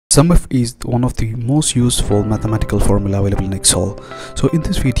SumIf is one of the most useful mathematical formula available in Excel. So in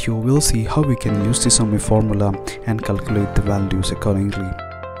this video, we'll see how we can use the SumIf formula and calculate the values accordingly.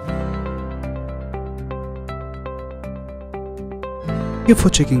 Thank you for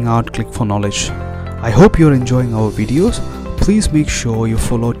checking out Click for Knowledge. I hope you're enjoying our videos. Please make sure you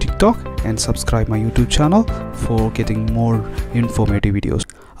follow TikTok and subscribe my YouTube channel for getting more informative videos.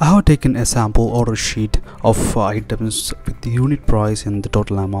 I have taken a sample order sheet of items with the unit price and the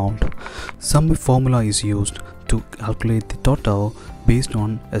total amount. SumIf formula is used to calculate the total based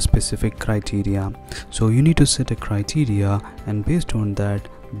on a specific criteria. So you need to set a criteria, and based on that,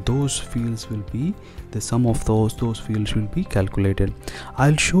 those fields will be the sum of those fields will be calculated.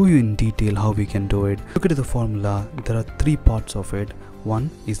 I'll show you in detail how we can do it. Look at the formula. There are three parts of it.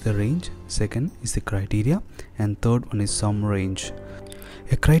 One is the range, second is the criteria, and third one is sum range.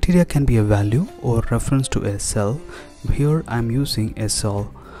 A criteria can be a value or reference to a cell. Here I am using a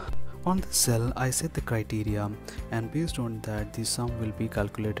cell. On the cell I set the criteria, and based on that the sum will be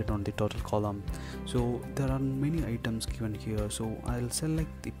calculated on the total column. So there are many items given here, so I'll select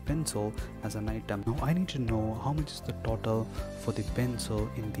the pencil as an item. Now I need to know how much is the total for the pencil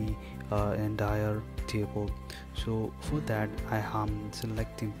in the entire table. So for that I am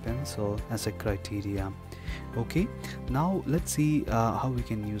selecting pencil as a criteria. Okay, now let's see how we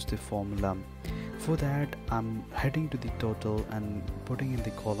can use the formula. For that I'm heading to the total and putting in the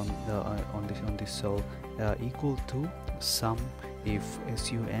column on this cell equal to SumIf,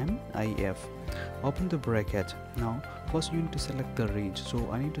 SUMIF. Open the bracket. Now first you need to select the range, so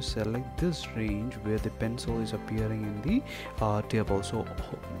I need to select this range where the pencil is appearing in the table. So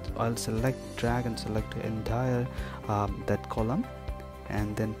I'll drag and select the entire that column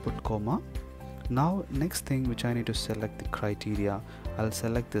and then put comma. Now next thing which I need to select the criteria. I'll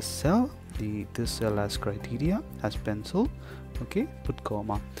select this cell, this cell as criteria, as pencil. Okay, put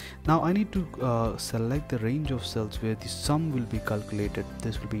comma. Now I need to select the range of cells where the sum will be calculated.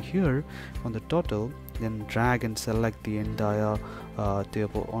 This will be here on the total. Then drag and select the entire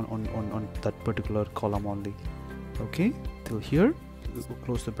table on that particular column only. Okay, till here.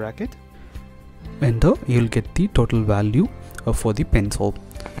 Close the bracket. Enter. You'll get the total value for the pencil.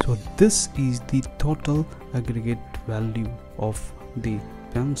 So this is the total aggregate value of the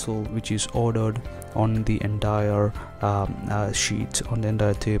pencil which is ordered on the entire sheet, on the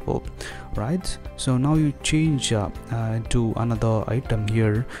entire table, right? So now you change to another item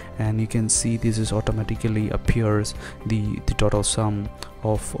here, and you can see this is automatically appears the total sum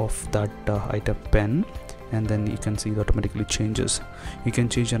of that item pen, and then you can see it automatically changes. You can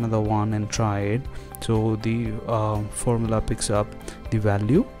change another one and try it. So the formula picks up the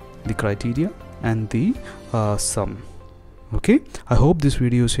value, the criteria, and the sum. Okay, I hope this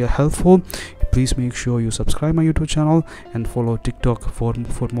video is helpful. Please make sure you subscribe my YouTube channel and follow TikTok for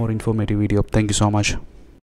more informative video. Thank you so much.